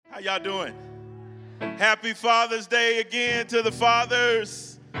y'all doing? Happy Father's Day again to the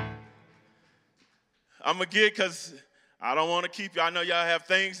fathers. I'm going to get, because I don't want to keep you. I know y'all have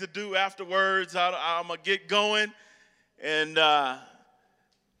things to do afterwards. I'm going to get going. And I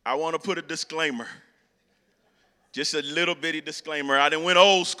want to put a disclaimer. Just a little bitty disclaimer. I done went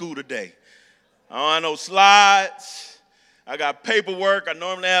old school today. I don't have no slides. I got paperwork. I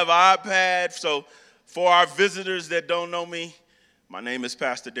normally have an iPad. So for our visitors that don't know me, my name is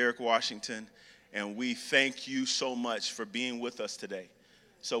Pastor Derek Washington, and we thank you so much for being with us today.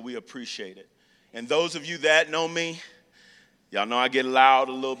 So we appreciate it. And those of you that know me, y'all know I get loud,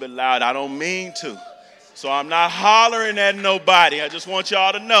 a little bit loud. I don't mean to. So I'm not hollering at nobody. I just want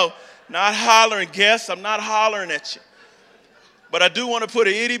y'all to know, not hollering, guests, I'm not hollering at you. But I do want to put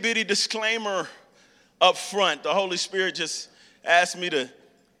an itty-bitty disclaimer up front. The Holy Spirit just asked me to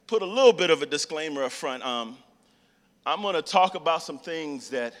put a little bit of a disclaimer up front. I'm going to talk about some things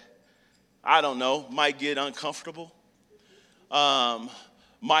that, I don't know, might get uncomfortable,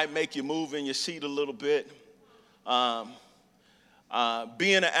 might make you move in your seat a little bit. Being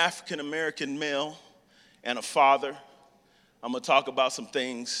an African-American male and a father, I'm going to talk about some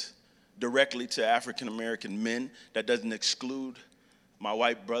things directly to African-American men. That doesn't exclude my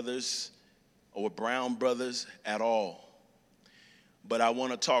white brothers or brown brothers at all. But I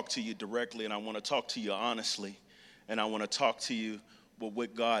want to talk to you directly, and I want to talk to you honestly. And I want to talk to you with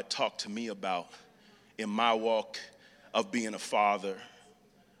what God talked to me about in my walk of being a father,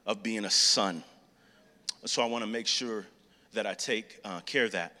 of being a son. So I want to make sure that I take care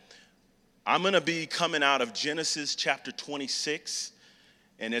of that. I'm going to be coming out of Genesis chapter 26,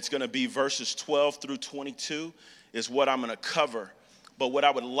 and it's going to be verses 12 through 22 is what I'm going to cover. But what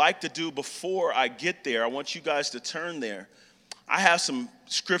I would like to do before I get there, I want you guys to turn there. I have some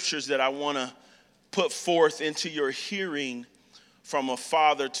scriptures that I want to put forth into your hearing from a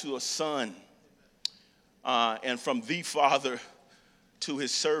father to a son, and from the father to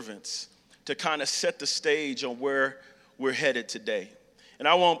his servants, to kind of set the stage on where we're headed today. And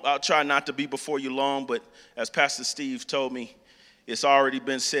I'll try not to be before you long, but as Pastor Steve told me, it's already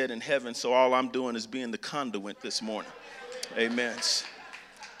been said in heaven, so all I'm doing is being the conduit this morning. Amen.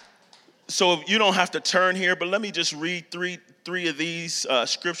 So you don't have to turn here, but let me just read three of these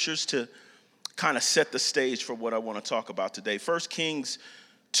scriptures to kind of set the stage for what I want to talk about today. 1 Kings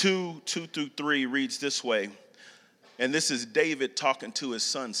 2:2-3 reads this way, and this is David talking to his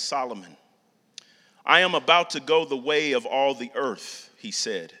son Solomon. I am about to go the way of all the earth, he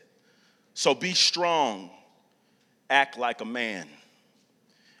said. So be strong, act like a man,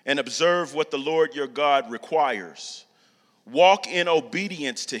 and observe what the Lord your God requires. Walk in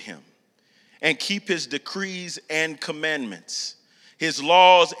obedience to him and keep his decrees and commandments, his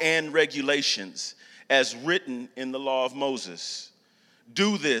laws and regulations, as written in the law of Moses.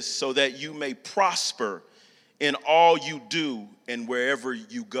 Do this so that you may prosper in all you do and wherever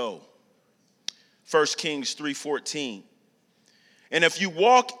you go. 1 Kings 3:14. And if you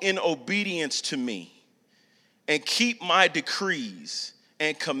walk in obedience to me and keep my decrees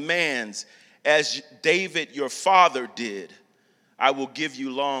and commands as David your father did, I will give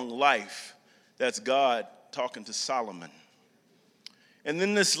you long life. That's God talking to Solomon. And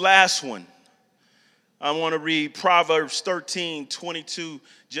then this last one, I want to read Proverbs 13:22,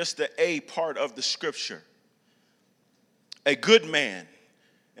 just the A part of the scripture. A good man,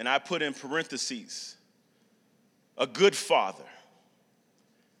 and I put in parentheses, a good father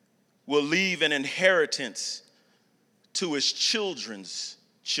will leave an inheritance to his children's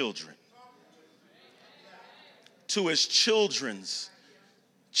children. To his children's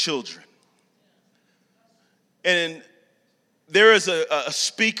children. And there is a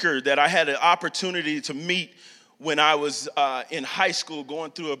speaker that I had an opportunity to meet when I was in high school,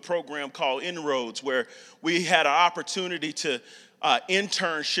 going through a program called Inroads, where we had an opportunity to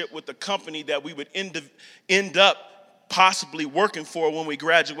internship with the company that we would end up possibly working for when we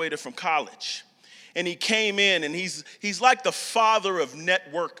graduated from college. And he came in, and he's like the father of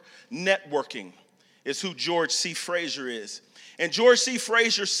networking, is who George C. Fraser is. And George C.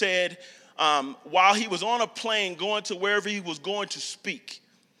 Fraser said, while he was on a plane going to wherever he was going to speak,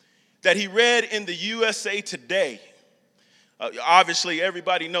 that he read in the USA Today. Obviously,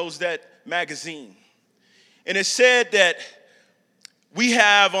 everybody knows that magazine. And it said that we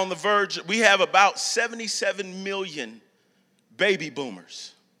have about 77 million baby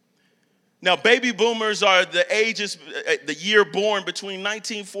boomers. Now, baby boomers are the year born between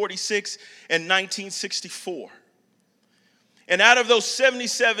 1946 and 1964. And out of those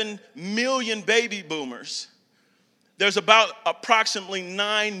 77 million baby boomers, there's about approximately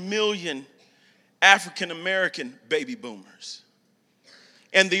 9 million African American baby boomers.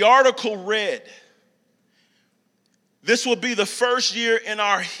 And the article read, this will be the first year in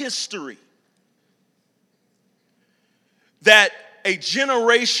our history that a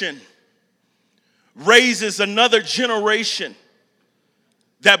generation raises another generation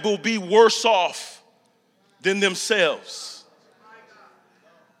that will be worse off than themselves.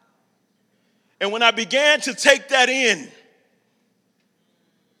 And when I began to take that in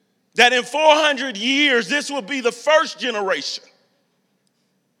 400 years, this will be the first generation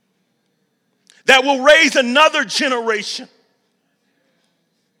that will raise another generation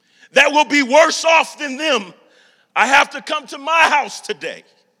that will be worse off than them. I have to come to my house today.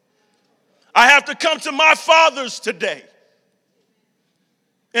 I have to come to my fathers today.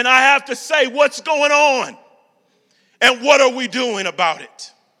 And I have to say, what's going on? And what are we doing about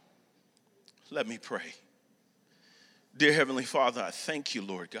it? Let me pray. Dear Heavenly Father, I thank you,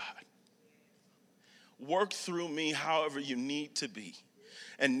 Lord God. Work through me however you need to be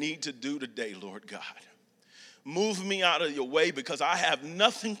and need to do today, Lord God. Move me out of your way because I have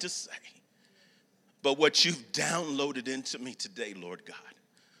nothing to say but what you've downloaded into me today, Lord God.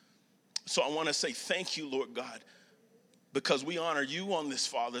 So I want to say thank you, Lord God, because we honor you on this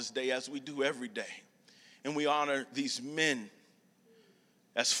Father's Day as we do every day. And we honor these men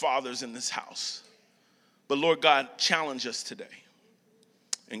as fathers in this house. But Lord God, challenge us today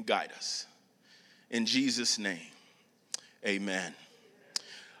and guide us. In Jesus' name, amen.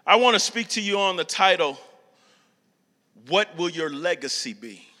 I want to speak to you on the title, What Will Your Legacy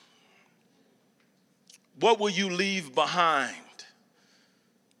Be? What will you leave behind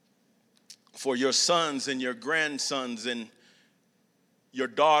for your sons and your grandsons and your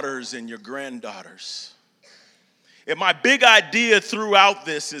daughters and your granddaughters? And my big idea throughout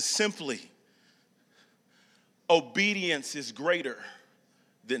this is simply, obedience is greater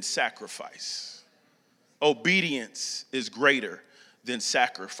than sacrifice. Obedience is greater than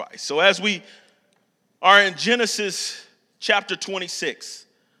sacrifice. So as we are in Genesis chapter 26,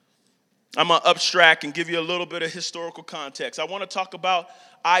 I'm going to abstract and give you a little bit of historical context. I want to talk about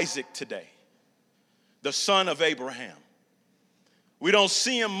Isaac today, the son of Abraham. We don't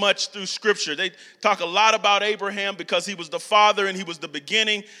see him much through Scripture. They talk a lot about Abraham because he was the father and he was the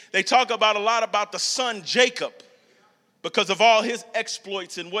beginning. They talk a lot about the son Jacob because of all his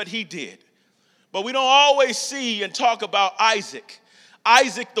exploits and what he did. But we don't always see and talk about Isaac.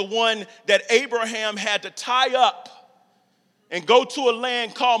 Isaac, the one that Abraham had to tie up and go to a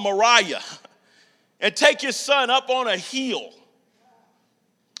land called Moriah and take his son up on a hill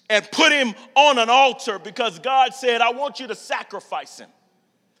and put him on an altar because God said, I want you to sacrifice him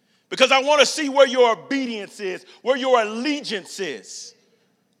because I want to see where your obedience is, where your allegiance is.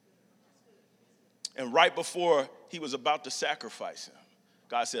 And right before he was about to sacrifice him,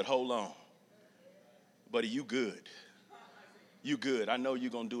 God said, hold on, buddy, you good. You good. I know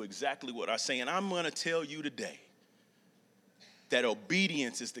you're going to do exactly what I say. And I'm going to tell you today that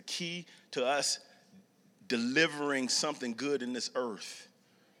obedience is the key to us delivering something good in this earth.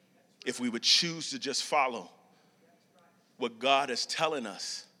 If we would choose to just follow what God is telling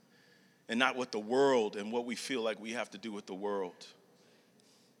us and not what the world and what we feel like we have to do with the world.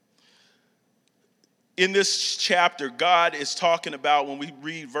 In this chapter, God is talking about, when we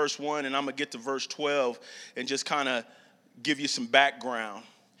read verse 1, and I'm going to get to verse 12 and just kind of give you some background.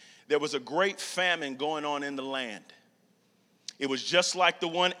 There was a great famine going on in the land. It was just like the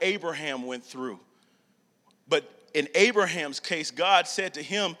one Abraham went through. But in Abraham's case, God said to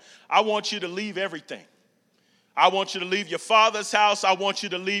him, I want you to leave everything. I want you to leave your father's house. I want you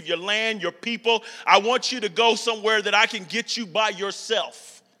to leave your land, your people. I want you to go somewhere that I can get you by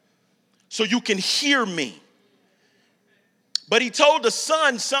yourself so you can hear me. But he told the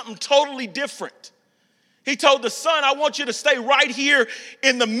son something totally different. He told the son, I want you to stay right here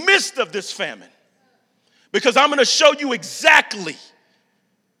in the midst of this famine because I'm going to show you exactly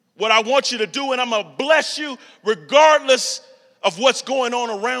what I want you to do, and I'm going to bless you regardless of what's going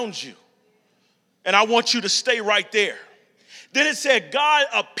on around you. And I want you to stay right there. Then it said God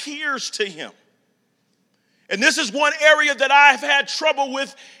appears to him. And this is one area that I've had trouble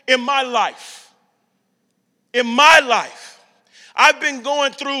with in my life. In my life. I've been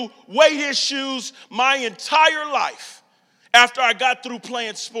going through weight issues my entire life after I got through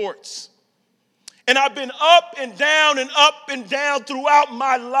playing sports. And I've been up and down throughout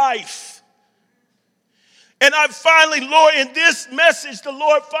my life. And I finally, Lord, in this message, the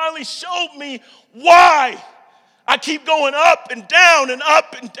Lord finally showed me why I keep going up and down and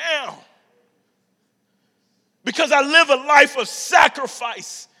up and down. Because I live a life of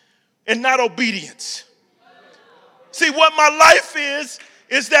sacrifice and not obedience. See, what my life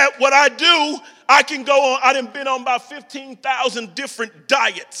is that what I do, I can go on. I done been on about 15,000 different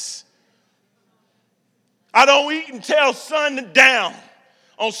diets. I don't eat until sundown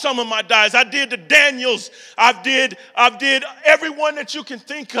on some of my diets. I did the Daniels. I've did every one that you can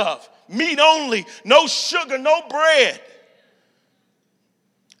think of. Meat only, no sugar, no bread.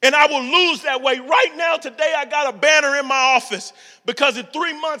 And I will lose that weight. Right now, today, I got a banner in my office because in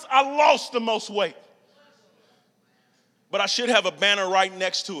 3 months, I lost the most weight. But I should have a banner right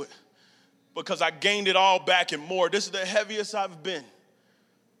next to it because I gained it all back and more. This is the heaviest I've been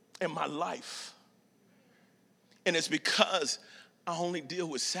in my life. And it's because I only deal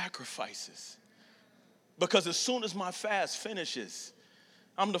with sacrifices. Because as soon as my fast finishes,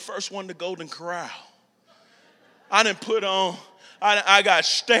 I'm the first one to Golden Corral. I done put on, I got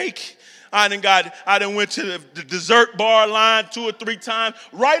steak. I done went to the dessert bar line 2 or 3 times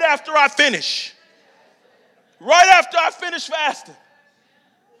right after I finish. Right after I finish fasting.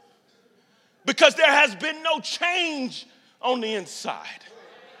 Because there has been no change on the inside.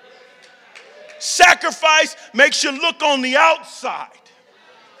 Sacrifice makes you look on the outside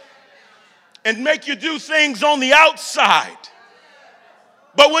and make you do things on the outside.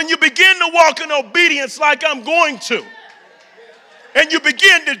 But when you begin to walk in obedience like I'm going to, and you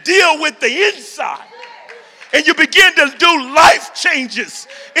begin to deal with the inside, and you begin to do life changes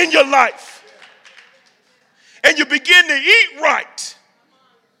in your life, and you begin to eat right,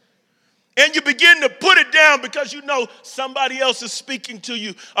 and you begin to put it down because you know somebody else is speaking to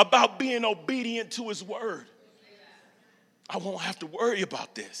you about being obedient to his word. I won't have to worry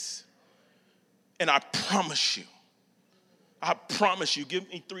about this. And I promise you, give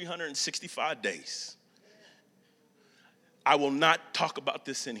me 365 days. I will not talk about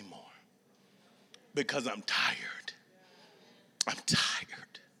this anymore because I'm tired. I'm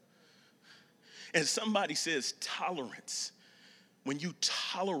tired. And somebody says tolerance. When you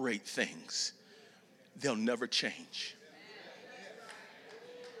tolerate things, they'll never change.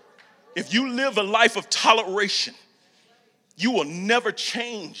 If you live a life of toleration, you will never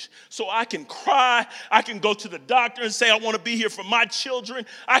change. So I can cry. I can go to the doctor and say, I want to be here for my children.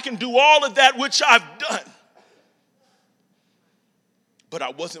 I can do all of that, which I've done. But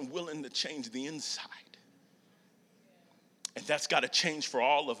I wasn't willing to change the inside. And that's got to change for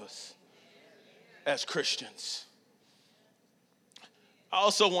all of us as Christians. I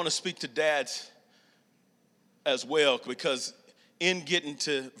also want to speak to dads as well, because in getting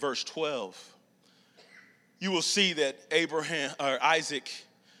to verse 12, you will see that Isaac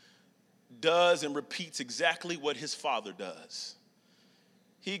does and repeats exactly what his father does.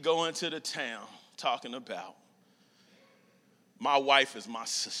 He go into the town talking about, my wife is my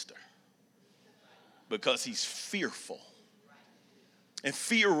sister, because he's fearful. And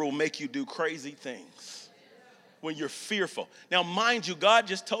fear will make you do crazy things when you're fearful. Now, mind you, God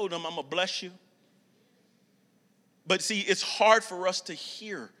just told him, I'm going to bless you. But see, it's hard for us to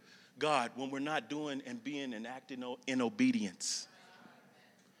hear God when we're not doing and being and acting in obedience.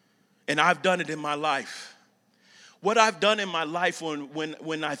 And I've done it in my life. What I've done in my life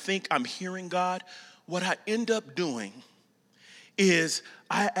when I think I'm hearing God, what I end up doing is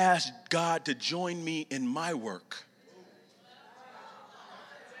I ask God to join me in my work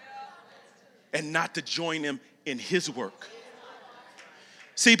and not to join him in his work.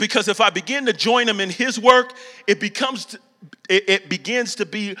 See, because if I begin to join him in his work, it begins to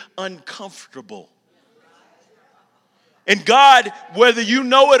be uncomfortable. And God, whether you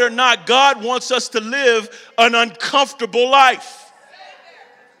know it or not, God wants us to live an uncomfortable life.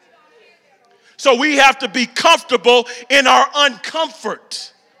 So we have to be comfortable in our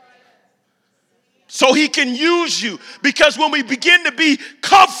uncomfort so he can use you. Because when we begin to be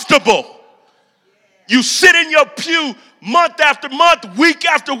comfortable, you sit in your pew month after month, week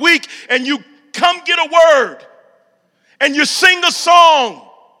after week, and you come get a word, and you sing a song,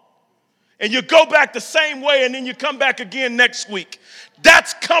 and you go back the same way, and then you come back again next week.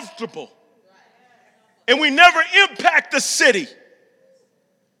 That's comfortable. And we never impact the city.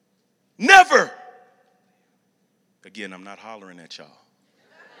 Never. Again, I'm not hollering at y'all.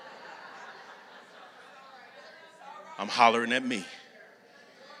 I'm hollering at me.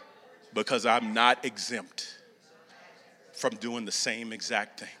 Because I'm not exempt from doing the same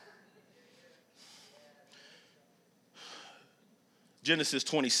exact thing. Genesis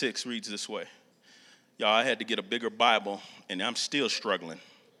 26 reads this way. Y'all, I had to get a bigger Bible, and I'm still struggling.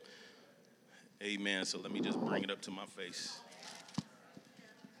 Amen. So let me just bring it up to my face.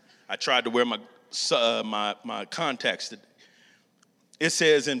 I tried to wear my contacts. It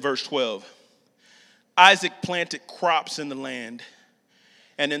says in verse 12, Isaac planted crops in the land,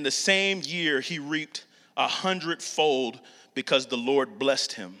 and in the same year he reaped 100-fold because the Lord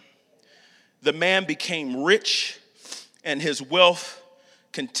blessed him. The man became rich, and his wealth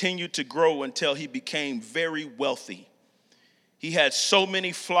continued to grow until he became very wealthy. He had so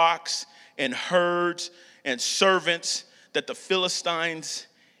many flocks and herds and servants that the Philistines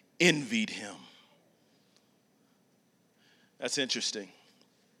envied him. That's interesting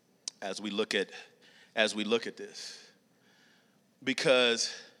as we look at this,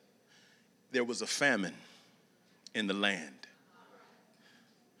 because there was a famine in the land.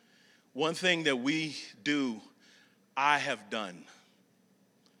 One thing that I have done,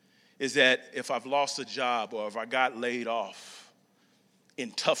 is that if I've lost a job or if I got laid off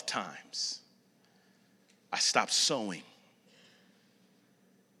in tough times, I stopped sowing.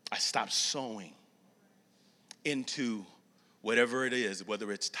 I stopped sowing into whatever it is,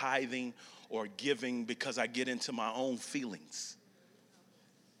 whether it's tithing or giving, because I get into my own feelings.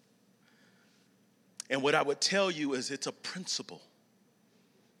 And what I would tell you is it's a principle.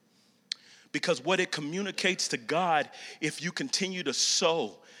 Because what it communicates to God, if you continue to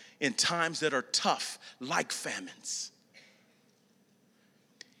sow in times that are tough, like famines,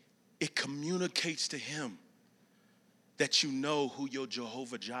 it communicates to him that you know who your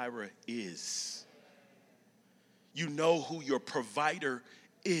Jehovah Jireh is. You know who your provider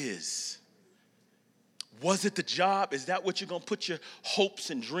is. Was it the job? Is that what you're going to put your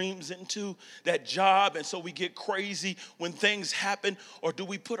hopes and dreams into? That job, and so we get crazy when things happen? Or do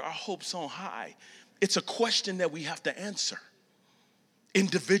we put our hopes on high? It's a question that we have to answer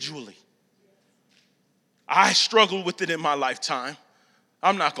individually. I struggled with it in my lifetime.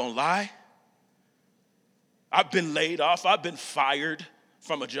 I'm not going to lie. I've been laid off. I've been fired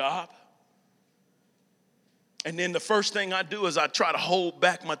from a job. And then the first thing I do is I try to hold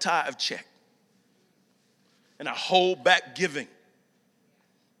back my tithe check. And I hold back giving,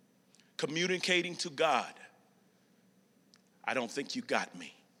 communicating to God, I don't think you got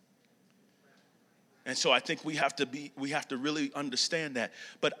me. And so I think we have to really understand that.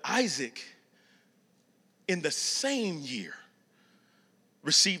 But Isaac, in the same year,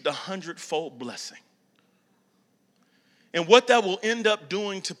 received 100-fold blessing. And what that will end up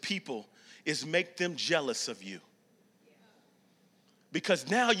doing to people is make them jealous of you. Because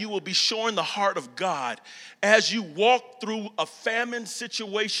now you will be showing the heart of God as you walk through a famine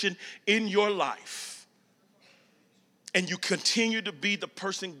situation in your life. And you continue to be the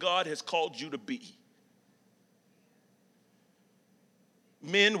person God has called you to be.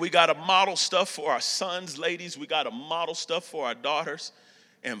 Men, we got to model stuff for our sons. Ladies, we got to model stuff for our daughters,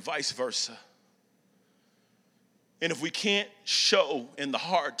 and vice versa. And if we can't show in the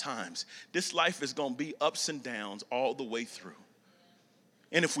hard times, this life is going to be ups and downs all the way through.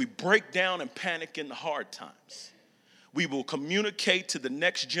 And if we break down and panic in the hard times, we will communicate to the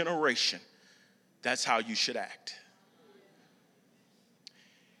next generation, that's how you should act.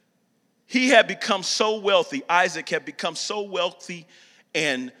 He had become so wealthy, Isaac had become so wealthy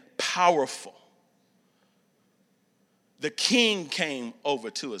and powerful. The king came over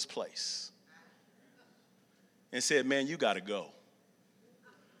to his place and said, man, you got to go.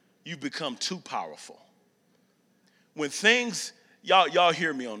 You've become too powerful. When things, y'all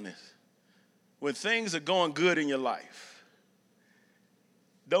hear me on this. When things are going good in your life,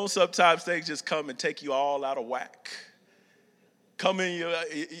 don't sometimes things just come and take you all out of whack? Come in,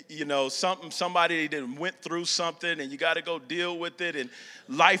 somebody that went through something and you got to go deal with it, and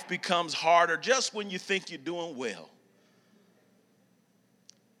life becomes harder just when you think you're doing well.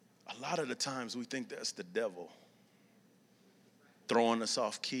 A lot of the times we think that's the devil throwing us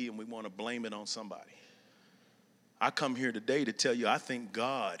off key and we want to blame it on somebody. I come here today to tell you I think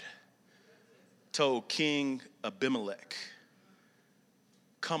God told King Abimelech,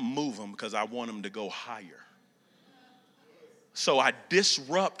 come move him because I want him to go higher. So I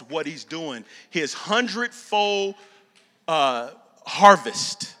disrupt what he's doing, his 100-fold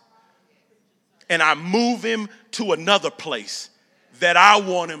harvest, and I move him to another place that I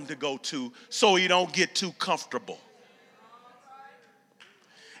want him to go to so he don't get too comfortable.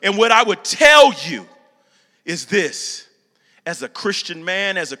 And what I would tell you is this: as a Christian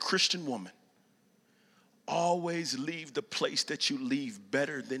man, as a Christian woman, always leave the place that you leave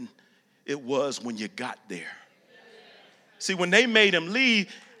better than it was when you got there. See, when they made him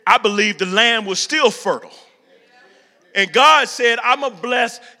leave, I believe the land was still fertile. And God said, I'm going to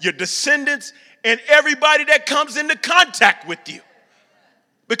bless your descendants and everybody that comes into contact with you,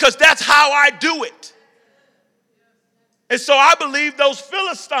 because that's how I do it. And so I believe those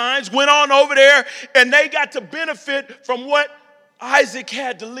Philistines went on over there and they got to benefit from what Isaac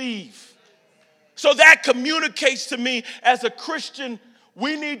had to leave. So that communicates to me, as a Christian,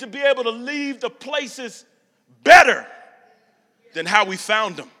 we need to be able to leave the places better than how we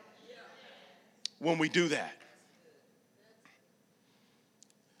found them. when we do that.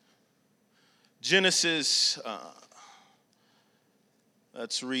 Genesis,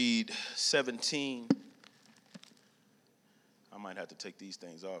 let's read 17. I might have to take these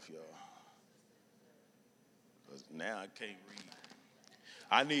things off, y'all. Because now I can't read.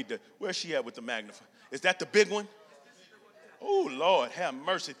 I need to, where's she at with the magnifier? Is that the big one? Oh, Lord, have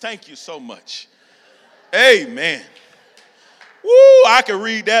mercy. Thank you so much. Amen. Woo, I can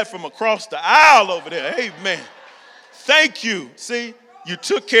read that from across the aisle over there. Amen. Thank you. See, you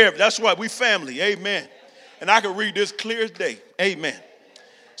took care of it. That's why we family. Amen. And I can read this clear as day. Amen.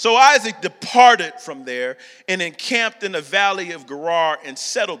 So Isaac departed from there and encamped in the valley of Gerar and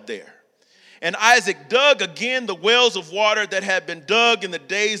settled there. And Isaac dug again the wells of water that had been dug in the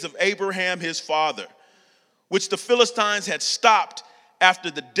days of Abraham his father, which the Philistines had stopped up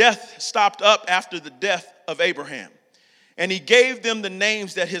after the death of Abraham. And he gave them the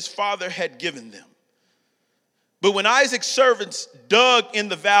names that his father had given them. But when Isaac's servants dug in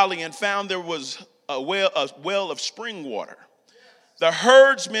the valley and found there was a well of spring water, the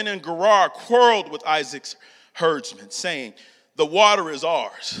herdsmen in Gerar quarreled with Isaac's herdsmen, saying, "The water is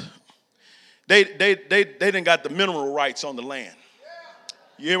ours." They didn't got the mineral rights on the land.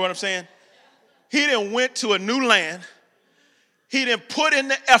 You hear what I'm saying? He didn't went to a new land. He didn't put in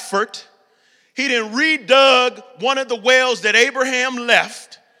the effort. He didn't redug one of the wells that Abraham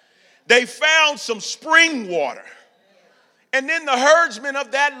left. They found some spring water. And then the herdsmen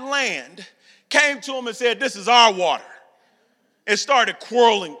of that land came to him and said, "This is our water," and started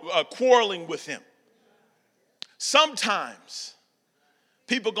quarreling with him. Sometimes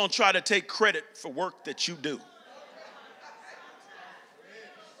people going to try to take credit for work that you do.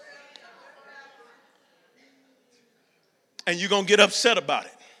 And you're going to get upset about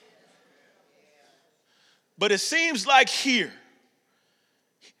it. But it seems like here,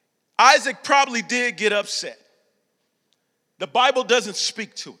 Isaac probably did get upset. The Bible doesn't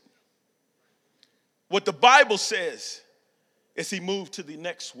speak to it. What the Bible says is he moved to the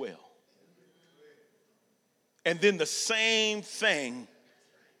next well. And then the same thing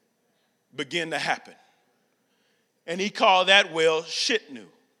began to happen. And he called that well Shitnu.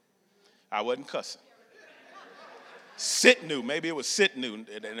 I wasn't cussing. Sitnu, maybe it was Sitnu,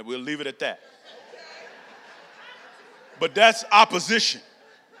 and we'll leave it at that. But that's opposition.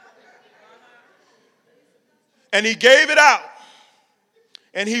 And he gave it out.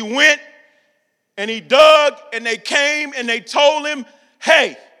 And he went and he dug, and they came and they told him,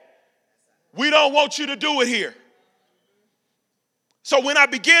 "Hey, we don't want you to do it here." So when I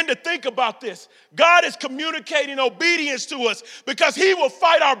began to think about this, God is communicating obedience to us because he will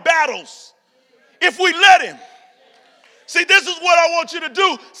fight our battles if we let him. See, this is what I want you to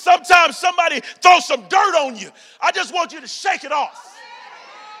do. Sometimes somebody throws some dirt on you. I just want you to shake it off.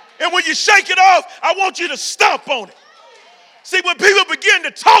 And when you shake it off, I want you to stomp on it. See, when people begin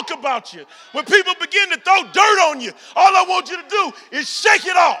to talk about you, when people begin to throw dirt on you, all I want you to do is shake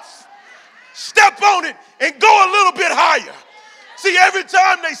it off. Step on it and go a little bit higher. See, every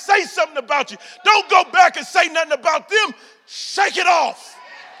time they say something about you, don't go back and say nothing about them. Shake it off.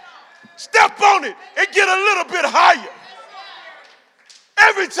 Step on it and get a little bit higher.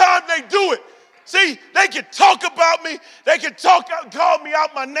 Every time they do it, see, they can talk about me. They can call me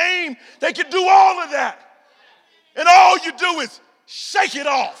out my name. They can do all of that. And all you do is shake it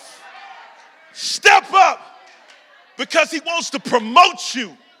off. Step up because he wants to promote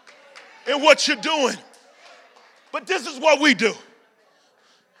you in what you're doing. But this is what we do.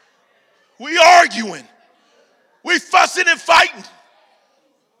 We arguing. We fussing and fighting.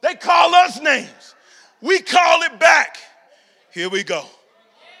 They call us names. We call it back. Here we go.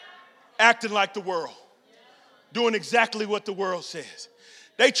 Acting like the world. Doing exactly what the world says.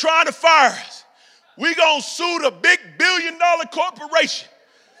 They trying to fire us. We gonna sue the big billion-dollar corporation.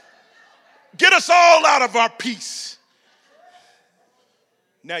 Get us all out of our peace.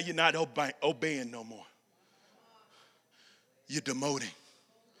 Now you're not obeying no more. You're demoting.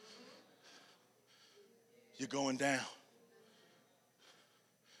 You're going down.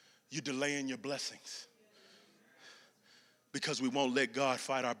 You're delaying your blessings. Because we won't let God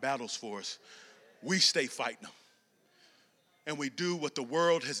fight our battles for us. We stay fighting them. And we do what the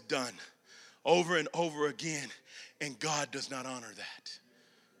world has done over and over again, and God does not honor that.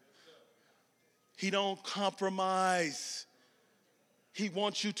 He don't compromise. He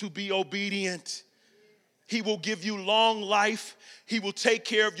wants you to be obedient. He will give you long life. He will take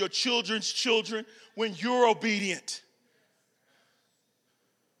care of your children's children when you're obedient.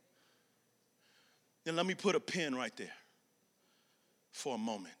 Then let me put a pin right there for a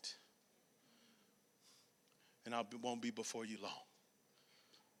moment. And I won't be before you long.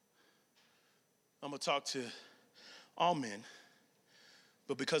 I'm going to talk to all men,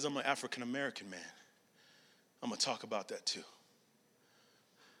 but because I'm an African American man, I'm going to talk about that too.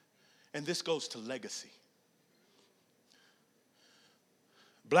 And this goes to legacy.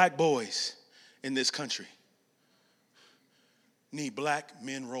 Black boys in this country need black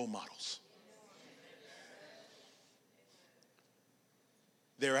men role models.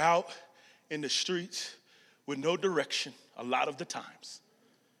 They're out in the streets with no direction a lot of the times.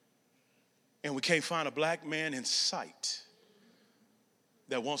 And we can't find a black man in sight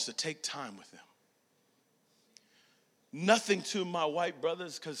that wants to take time with them. Nothing to my white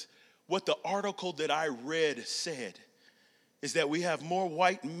brothers, because what the article that I read said is that we have more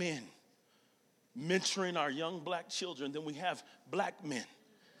white men mentoring our young black children than we have black men.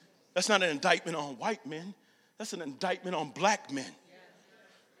 That's not an indictment on white men. That's an indictment on black men.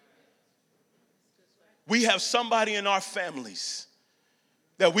 We have somebody in our families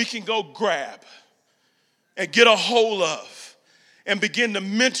that we can go grab and get a hold of and begin to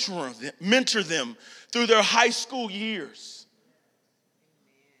mentor them through their high school years.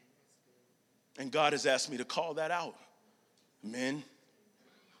 And God has asked me to call that out. Men,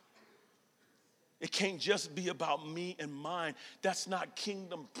 it can't just be about me and mine. That's not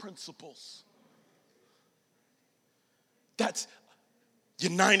kingdom principles. That's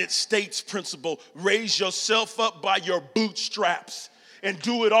United States principle. Raise yourself up by your bootstraps and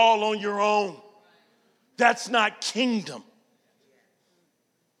do it all on your own. That's not kingdom.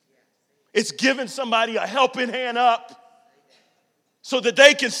 It's giving somebody a helping hand up so that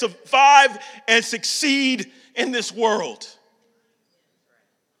they can survive and succeed in this world.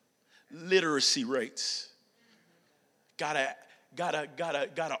 Literacy rates. Got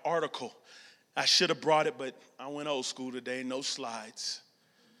an article. I should have brought it, but I went old school today, no slides.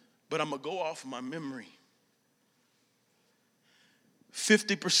 But I'm going to go off my memory.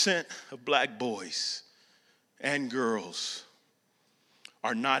 50% of black boys and girls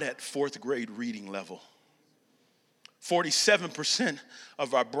are not at fourth grade reading level. 47%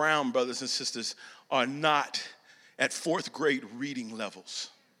 of our brown brothers and sisters are not at fourth grade reading levels.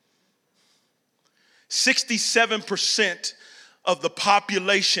 67% of the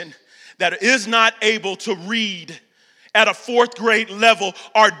population that is not able to read at a fourth grade level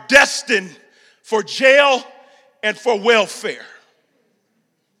are destined for jail and for welfare.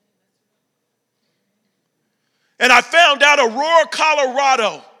 And I found out Aurora,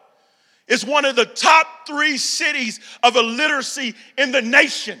 Colorado is one of the top 3 cities of illiteracy in the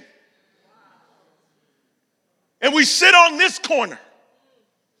nation. And we sit on this corner.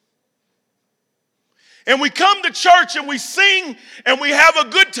 And we come to church and we sing and we have a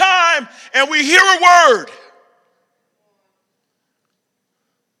good time and we hear a word.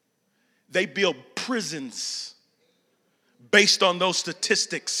 They build prisons based on those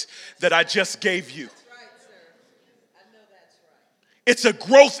statistics that I just gave you. It's a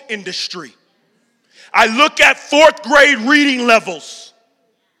growth industry. I look at fourth grade reading levels.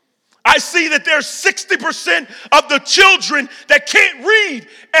 I see that there's 60% of the children that can't read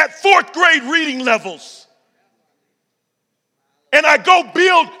at fourth grade reading levels. And I go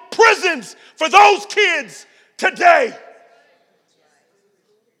build prisons for those kids today.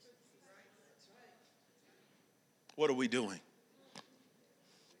 What are we doing?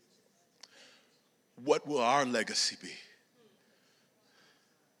 What will our legacy be?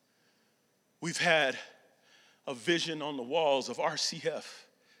 We've had a vision on the walls of RCF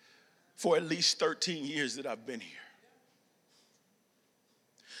for at least 13 years that I've been here.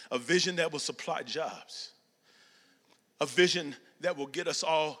 A vision that will supply jobs. A vision that will get us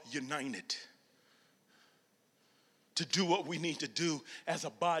all united to do what we need to do as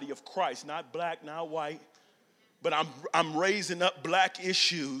a body of Christ. Not black, not white, but I'm raising up black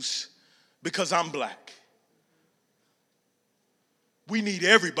issues because I'm black. We need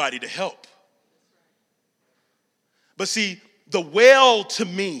everybody to help. But see, the well to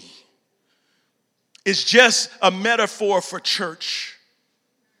me is just a metaphor for church.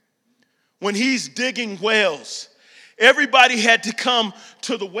 When he's digging wells, everybody had to come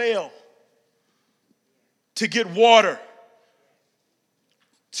to the well to get water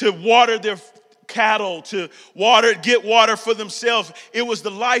their cattle, to get water for themselves. It was the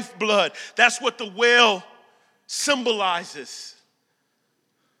lifeblood. That's what the well symbolizes.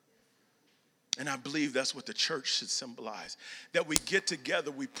 And I believe that's what the church should symbolize. That we get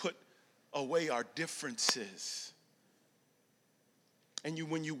together, we put away our differences. And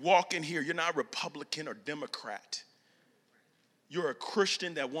when you walk in here, you're not Republican or Democrat. You're a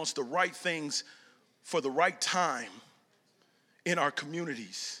Christian that wants the right things for the right time in our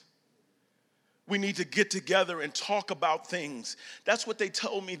communities. We need to get together and talk about things. That's what they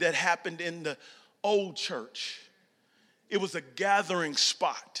told me that happened in the old church. It was a gathering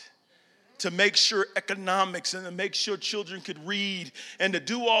spot to make sure economics and to make sure children could read and to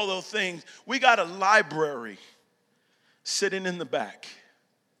do all those things. We got a library sitting in the back.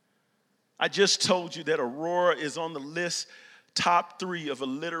 I just told you that Aurora is on the list top 3 of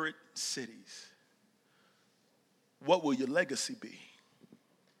illiterate cities. What will your legacy be?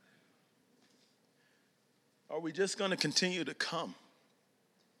 Are we just going to continue to come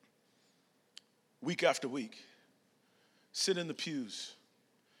week after week, sit in the pews,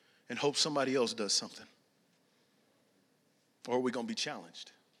 and hope somebody else does something? Or are we going to be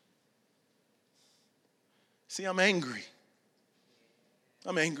challenged? See, I'm angry.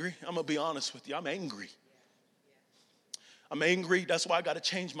 I'm angry. I'm going to be honest with you. I'm angry. I'm angry. That's why I got to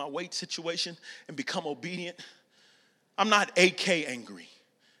change my weight situation and become obedient. I'm not AK angry.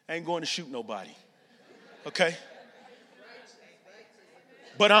 I ain't going to shoot nobody. Okay?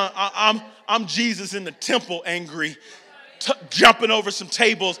 But I'm Jesus in the temple angry, jumping over some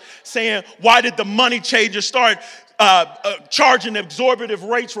tables, saying, why did the money changers start charging exorbitant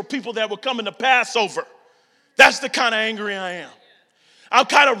rates for people that were coming to Passover? That's the kind of angry I am. I'm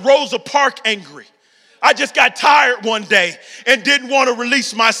kind of Rosa Parks angry. I just got tired one day and didn't want to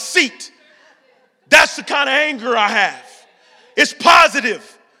release my seat. That's the kind of anger I have. It's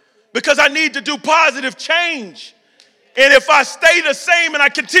positive because I need to do positive change. And if I stay the same and I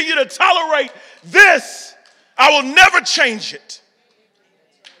continue to tolerate this, I will never change it.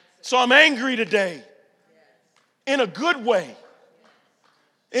 So I'm angry today in a good way.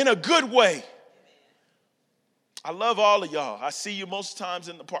 In a good way. I love all of y'all. I see you most times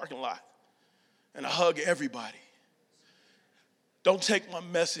in the parking lot, and I hug everybody. Don't take my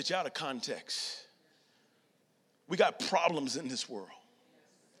message out of context. We got problems in this world.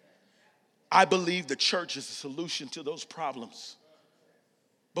 I believe the church is the solution to those problems.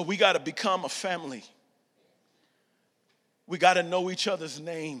 But we got to become a family. We got to know each other's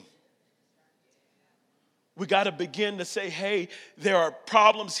name. We got to begin to say, hey, there are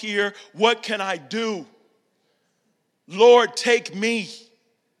problems here. What can I do? Lord, take me.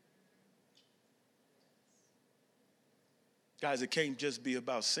 Guys, it can't just be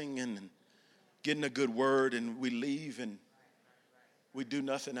about singing and getting a good word and we leave and we do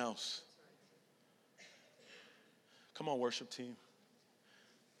nothing else. Come on, worship team.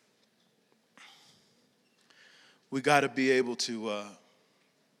 We got to be able to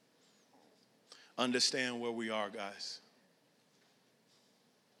understand where we are, guys.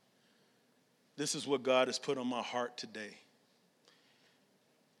 This is what God has put on my heart today.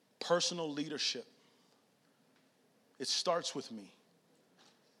 Personal leadership. It starts with me.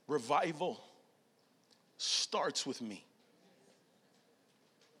 Revival starts with me.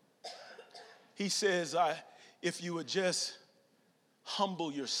 He says, if you would just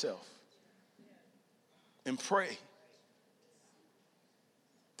humble yourself and pray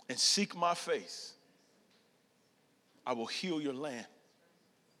and seek my face, I will heal your land.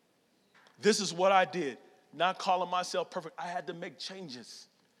 This is what I did, not calling myself perfect. I had to make changes.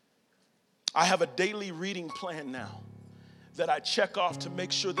 I have a daily reading plan now that I check off to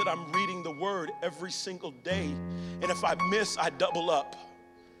make sure that I'm reading the word every single day. And if I miss, I double up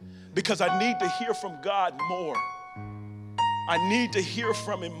because I need to hear from God more. I need to hear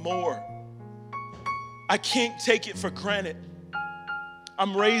from him more. I can't take it for granted.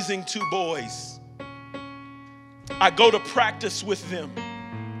 I'm raising 2 boys. I go to practice with them.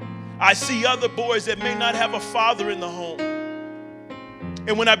 I see other boys that may not have a father in the home.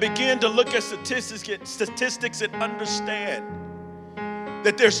 And when I begin to look at statistics and understand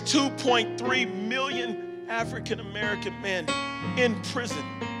that there's 2.3 million African American men in prison.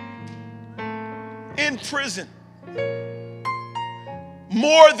 In prison.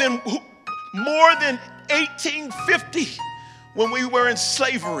 More than 1850 when we were in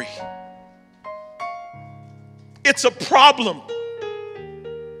slavery. It's a problem.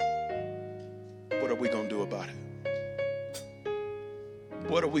 What are we going to do about it?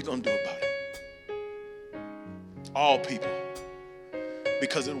 What are we going to do about it? All people.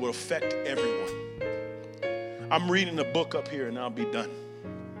 Because it will affect everyone. I'm reading a book up here and I'll be done.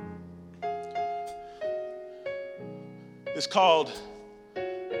 It's called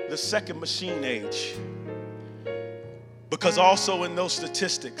The Second Machine Age. Because also in those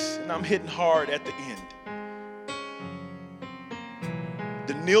statistics, and I'm hitting hard at the end,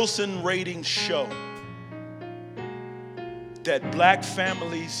 the Nielsen ratings show that black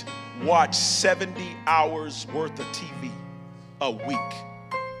families watch 70 hours worth of TV a week.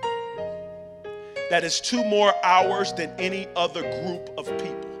 That is 2 more hours than any other group of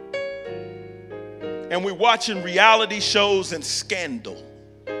people. And we're watching reality shows and scandal.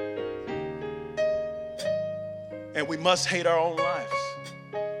 and we must hate our own lives.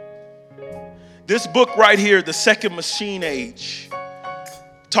 This book right here, The Second Machine Age,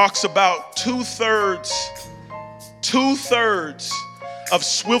 talks about two-thirds of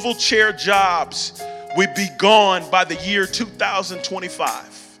swivel chair jobs will be gone by the year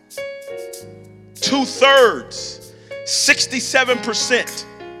 2025. Two-thirds, 67%,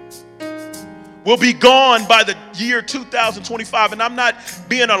 will be gone by the year 2025. And I'm not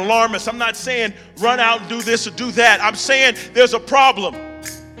being alarmist. I'm not saying run out and do this or do that. I'm saying there's a problem.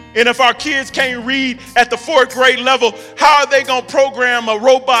 And if our kids can't read at the 4th grade level, how are they going to program a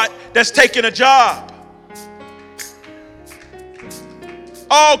robot that's taking a job?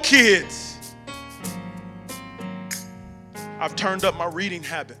 All kids. I've turned up my reading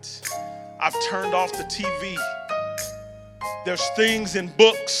habits. I've turned off the TV. There's things in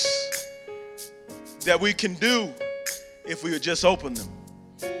books that we can do if we would just open them.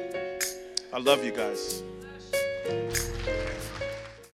 I love you guys.